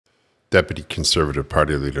Deputy Conservative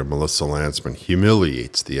Party leader Melissa Lantsman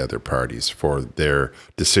humiliates the other parties for their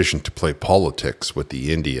decision to play politics with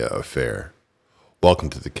the India affair. Welcome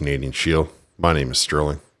to the Canadian Shield. My name is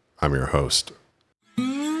Sterling. I'm your host. I'll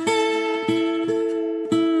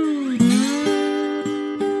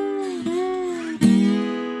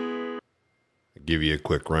give you a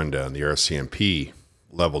quick rundown. The RCMP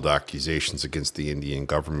leveled accusations against the Indian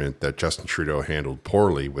government that Justin Trudeau handled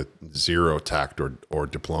poorly with zero tact or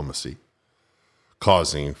diplomacy,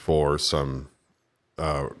 causing for some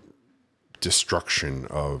destruction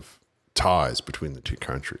of ties between the two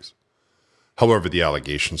countries. However, the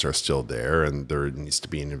allegations are still there, and there needs to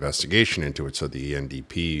be an investigation into it. So the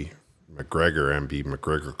NDP, MB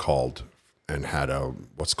McGregor called and had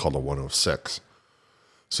what's called a 106.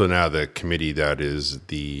 So now the committee that is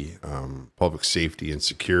the public safety and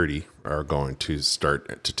security are going to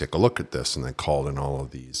start to take a look at this, and they called in all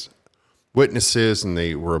of these witnesses, and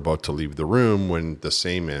they were about to leave the room when the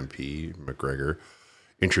same MP, McGregor,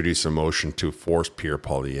 introduced a motion to force Pierre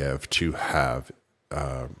Poilievre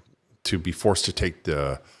to be forced to take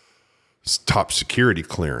the top security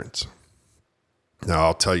clearance. Now,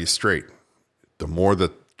 I'll tell you straight, the more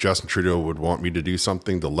that Justin Trudeau would want me to do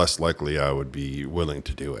something, the less likely I would be willing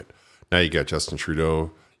to do it. Now you got Justin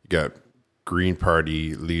Trudeau, you got Green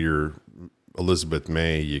Party leader Elizabeth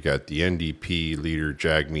May, you got the NDP leader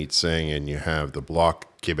Jagmeet Singh, and you have the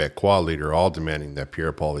Bloc Québécois leader all demanding that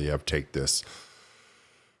Pierre Poilievre take this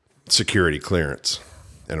security clearance.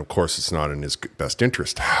 And of course, it's not in his best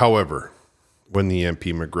interest. However, when the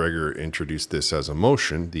MP McGregor introduced this as a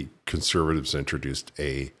motion, the Conservatives introduced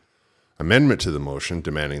a amendment to the motion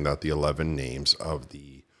demanding that the 11 names of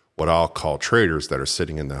the what I'll call traitors that are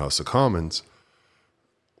sitting in the House of Commons,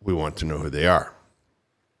 we want to know who they are.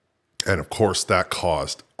 And of course, that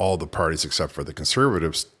caused all the parties except for the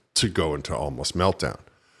Conservatives to go into almost meltdown.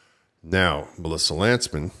 Now, Melissa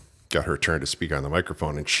Lantsman got her turn to speak on the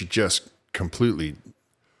microphone, and she just completely,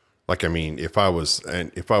 if I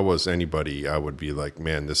was anybody, I would be like,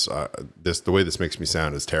 man, the way this makes me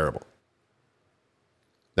sound is terrible.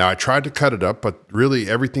 Now, I tried to cut it up, but really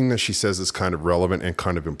everything that she says is kind of relevant and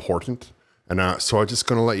kind of important. And so I'm just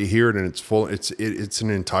going to let you hear it in its full. It's an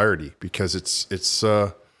entirety because it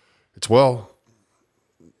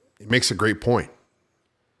makes a great point.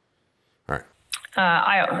 All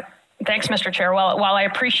right. Thanks, Mr. Chair. While I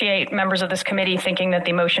appreciate members of this committee thinking that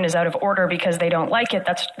the motion is out of order because they don't like it,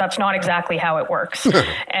 that's not exactly how it works.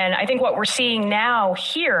 And I think what we're seeing now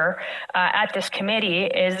here at this committee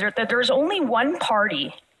is that there's only one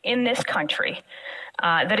party in this country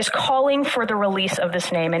that is calling for the release of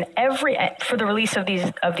this name and for the release of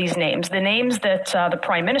these names, the names that the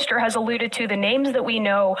Prime Minister has alluded to, the names that we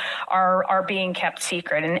know are being kept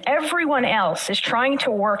secret, and everyone else is trying to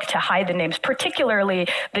work to hide the names, particularly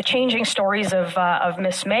the changing stories of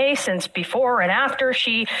Miss May since before and after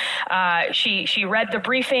she read the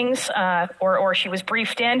briefings or she was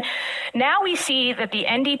briefed in. Now we see that the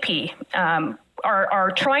NDP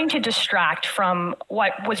are trying to distract from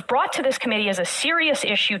what was brought to this committee as a serious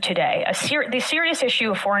issue today, the serious issue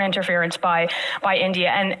of foreign interference by India,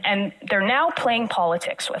 and they're now playing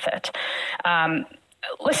politics with it.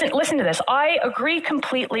 Listen to this. I agree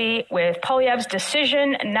completely with Poilievre's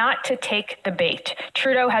decision not to take the bait.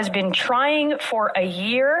 Trudeau has been trying for a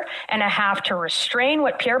year and a half to restrain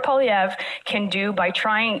what Pierre Poilievre can do by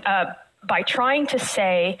trying to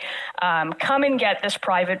say, come and get this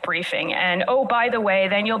private briefing. And, oh, by the way,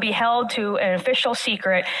 then you'll be held to an official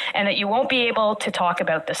secret and that you won't be able to talk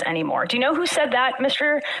about this anymore. Do you know who said that,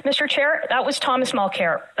 Mr. Chair? That was Thomas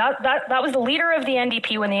Mulcair. That was the leader of the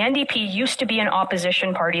NDP when the NDP used to be an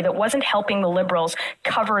opposition party that wasn't helping the Liberals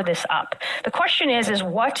cover this up. The question is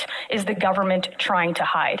what is the government trying to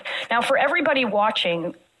hide? Now, for everybody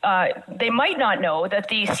watching, they might not know that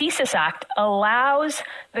the CSIS Act allows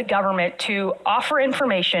the government to offer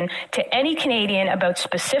information to any Canadian about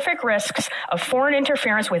specific risks of foreign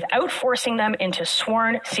interference without forcing them into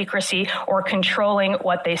sworn secrecy or controlling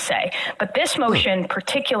what they say. But this motion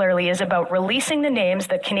particularly is about releasing the names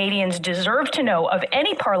that Canadians deserve to know of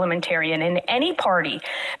any parliamentarian in any party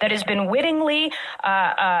that has been wittingly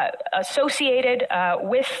associated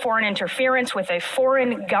with foreign interference, with a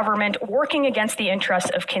foreign government working against the interests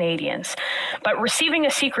of Canadians. But receiving a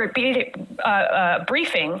secret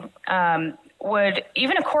briefing would,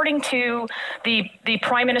 even according to the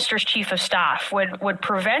Prime Minister's Chief of Staff, would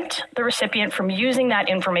prevent the recipient from using that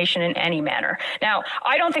information in any manner. Now,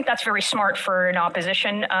 I don't think that's very smart for an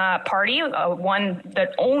opposition party, one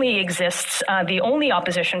that only exists, the only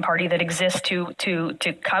opposition party that exists to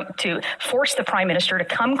force the Prime Minister to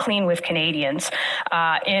come clean with Canadians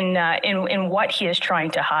in what he is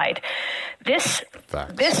trying to hide. This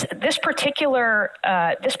particular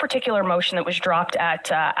motion that was dropped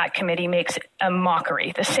at committee makes a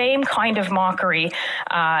mockery, the same kind of mockery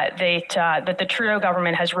that the Trudeau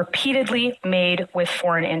government has repeatedly made with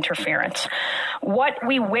foreign interference. What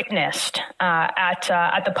we witnessed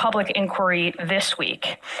at the public inquiry this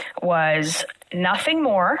week was nothing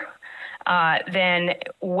more than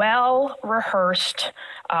well-rehearsed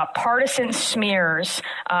partisan smears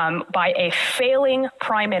by a failing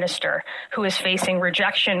prime minister who is facing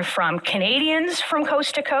rejection from Canadians from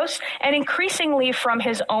coast to coast and increasingly from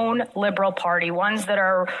his own Liberal Party, ones that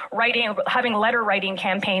are having letter-writing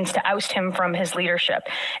campaigns to oust him from his leadership.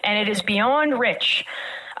 And it is beyond rich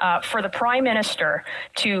for the Prime Minister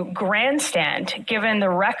to grandstand, given the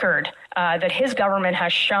record that his government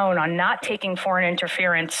has shown on not taking foreign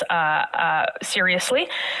interference seriously,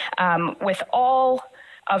 with all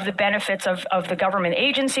of the benefits of the government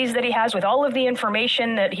agencies that he has, with all of the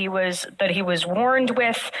information that he was warned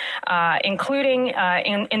with, including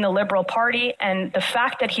in the Liberal Party, and the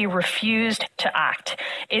fact that he refused to act.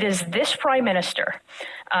 It is this Prime Minister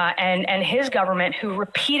and his government who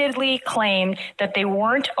repeatedly claimed that they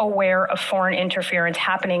weren't aware of foreign interference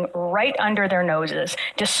happening right under their noses,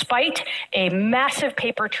 despite a massive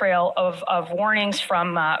paper trail of warnings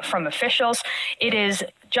from officials. It is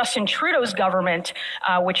Justin Trudeau's government,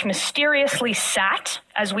 which mysteriously sat,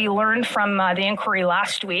 as we learned from the inquiry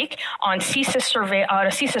last week, on a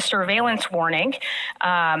CSIS surveillance warning,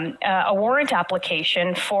 a warrant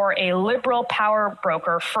application for a Liberal power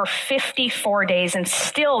broker for 54 days, and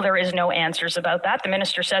still there is no answers about that. The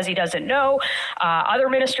minister says he doesn't know. Other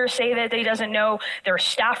ministers say that he doesn't know. There are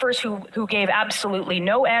staffers who gave absolutely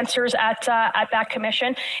no answers at that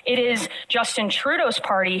commission. It is Justin Trudeau's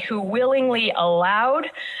party who willingly allowed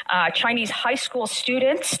Chinese high school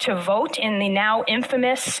students to vote in the now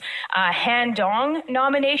infamous Han Dong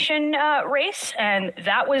nomination race, and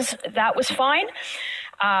that was fine.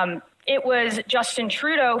 It was Justin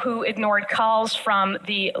Trudeau who ignored calls from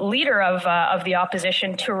the leader of the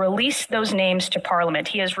opposition to release those names to Parliament.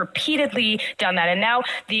 He has repeatedly done that, and now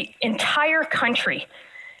the entire country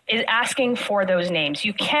is asking for those names.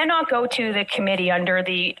 You cannot go to the committee under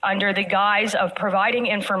the guise of providing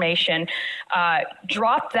information,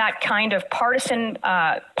 drop that kind of partisan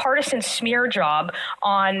smear job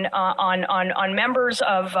on members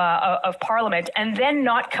of Parliament, and then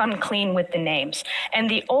not come clean with the names. And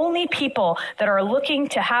the only people that are looking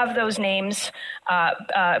to have those names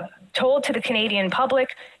told to the Canadian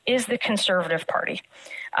public is the Conservative Party.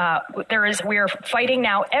 We are fighting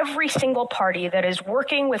now every single party that is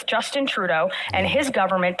working with Justin Trudeau and his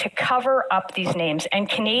government to cover up these names. And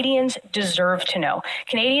Canadians deserve to know.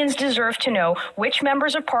 Canadians deserve to know which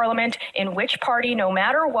members of Parliament in which party, no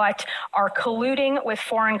matter what, are colluding with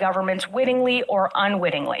foreign governments wittingly or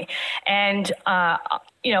unwittingly. And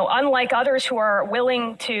unlike others who are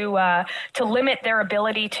willing to limit their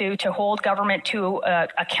ability to hold government to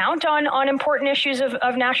account on important issues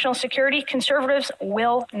of national security, Conservatives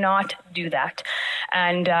will not do that.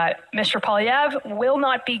 And Mr. Poilievre will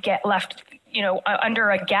not be left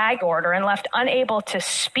under a gag order and left unable to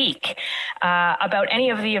speak about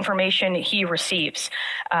any of the information he receives.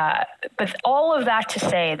 But all of that to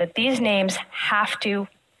say that these names have to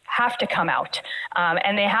come out,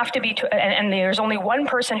 and they have to be. And there's only one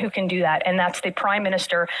person who can do that, and that's the Prime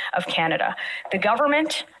Minister of Canada. The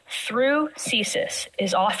government, through CSIS,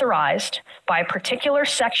 is authorized by a particular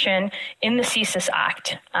section in the CSIS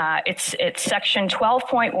Act. It's section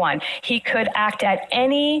 12.1. He could act at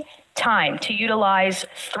any time to utilize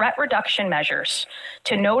threat reduction measures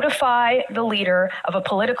to notify the leader of a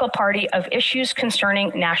political party of issues concerning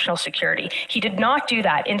national security. He did not do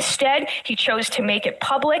that. Instead, he chose to make it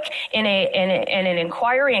public in an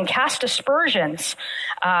inquiry and cast aspersions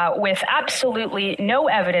with absolutely no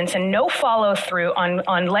evidence and no follow-through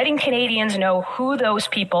on letting Canadians know who those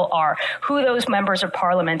people are, who those members of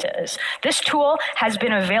Parliament is. This tool has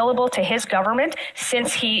been available to his government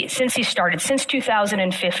since he started, since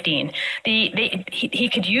 2015. He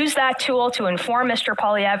could use that tool to inform Mr.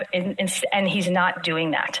 Poilievre, and he's not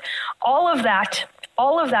doing that. All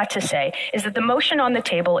All of that to say is that the motion on the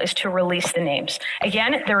table is to release the names.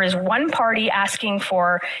 Again, there is one party asking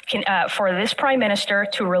for this prime minister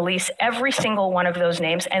to release every single one of those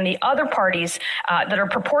names, and the other parties that are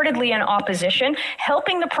purportedly in opposition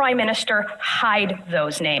helping the prime minister hide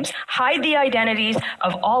those names, hide the identities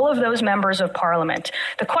of all of those members of parliament.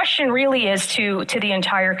 The question really is to the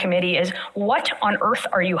entire committee is, what on earth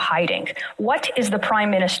are you hiding? What is the prime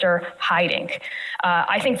minister hiding?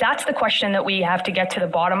 I think that's the question that we have to get to the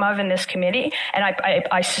bottom of in this committee, and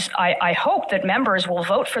I hope that members will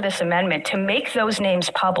vote for this amendment to make those names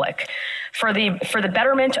public for the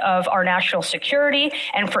betterment of our national security,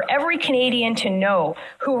 and for every Canadian to know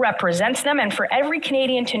who represents them, and for every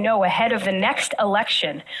Canadian to know ahead of the next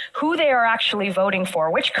election who they are actually voting for,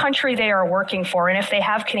 which country they are working for, and if they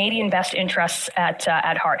have Canadian best interests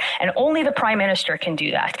at heart. And only the Prime Minister can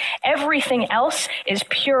do that. Everything else is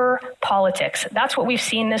pure politics. That's what we've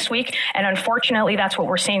seen this week, and unfortunately, that's what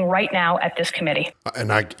we're seeing right now at this committee.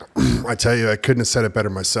 And I tell you, I couldn't have said it better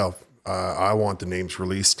myself. I want the names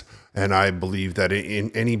released. And I believe that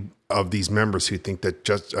in any of these members who think that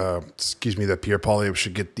that Pierre Poilievre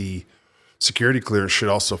should get the security clearance should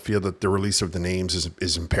also feel that the release of the names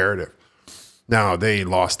is imperative. Now, they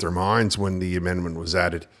lost their minds when the amendment was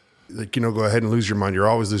added. Like, go ahead and lose your mind. You're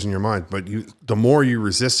always losing your mind. But the more you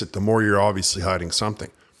resist it, the more you're obviously hiding something.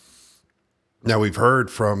 Now, we've heard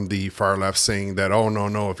from the far left saying that, oh,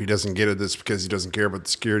 no, if he doesn't get it, it's because he doesn't care about the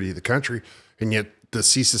security of the country. And yet the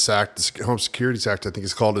CSIS Act, the Home Securities Act, I think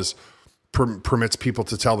it's called, permits people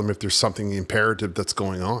to tell them if there's something imperative that's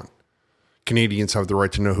going on. Canadians have the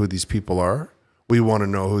right to know who these people are. We want to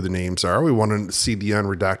know who the names are. We want to see the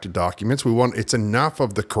unredacted documents. It's enough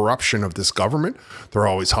of the corruption of this government. They're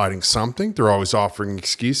always hiding something. They're always offering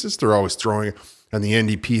excuses. They're always throwing, and the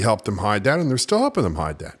NDP helped them hide that, and they're still helping them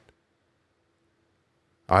hide that.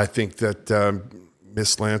 I think that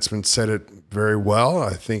Ms. Lantsman said it very well.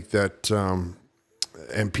 I think that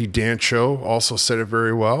MP Dancho also said it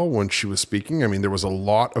very well when she was speaking. I mean, there was a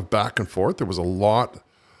lot of back and forth. There was a lot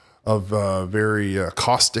of very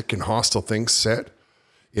caustic and hostile things said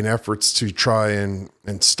in efforts to try and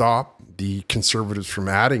stop the Conservatives from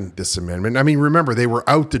adding this amendment. I mean, remember, they were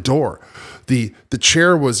out the door. The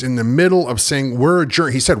chair was in the middle of saying, we're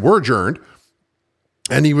adjourned. He said, we're adjourned.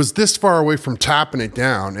 And he was this far away from tapping it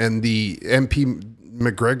down. And the MP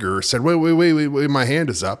McGregor said, wait, my hand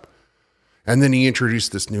is up. And then he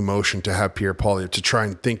introduced this new motion to have Pierre Poilievre to try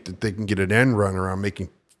and think that they can get an end run around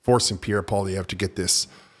forcing Pierre Poilievre to get this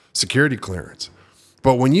security clearance.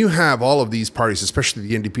 But when you have all of these parties, especially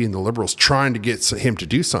the NDP and the Liberals, trying to get him to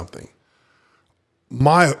do something,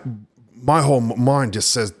 my whole mind just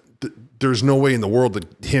says that there's no way in the world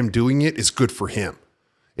that him doing it is good for him.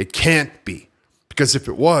 It can't be. Because if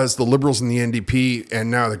it was, the Liberals and the NDP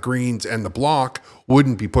and now the Greens and the Bloc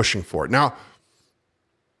wouldn't be pushing for it. Now,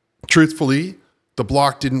 truthfully, the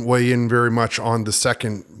Bloc didn't weigh in very much on the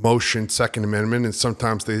second amendment, and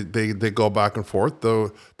sometimes they go back and forth,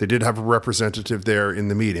 though they did have a representative there in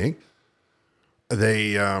the meeting.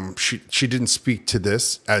 She didn't speak to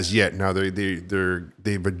this as yet. Now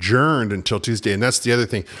they've adjourned until Tuesday, and that's the other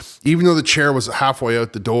thing. Even though the chair was halfway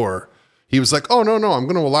out the door, he was like, oh, no, I'm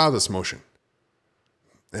going to allow this motion.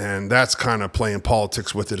 And that's kind of playing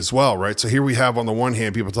politics with it as well, right? So here we have, on the one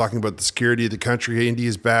hand, people talking about the security of the country. Hey, India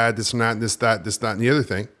is bad, this and that, this, that, and the other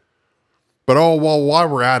thing. But while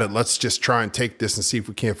we're at it, let's just try and take this and see if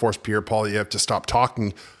we can't force Pierre Poilievre to stop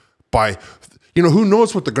talking by, who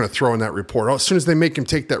knows what they're going to throw in that report. As soon as they make him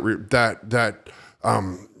take that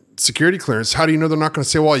security clearance, how do you know they're not going to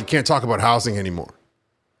say, well, you can't talk about housing anymore.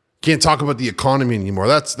 Can't talk about the economy anymore.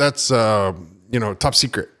 That's top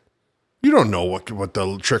secret. You don't know what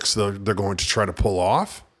the tricks they're going to try to pull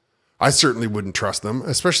off. I certainly wouldn't trust them,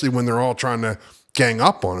 especially when they're all trying to gang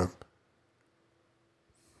up on him.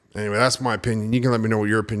 Anyway, that's my opinion. You can let me know what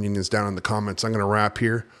your opinion is down in the comments. I'm going to wrap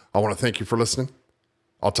here. I want to thank you for listening.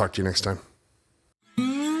 I'll talk to you next time.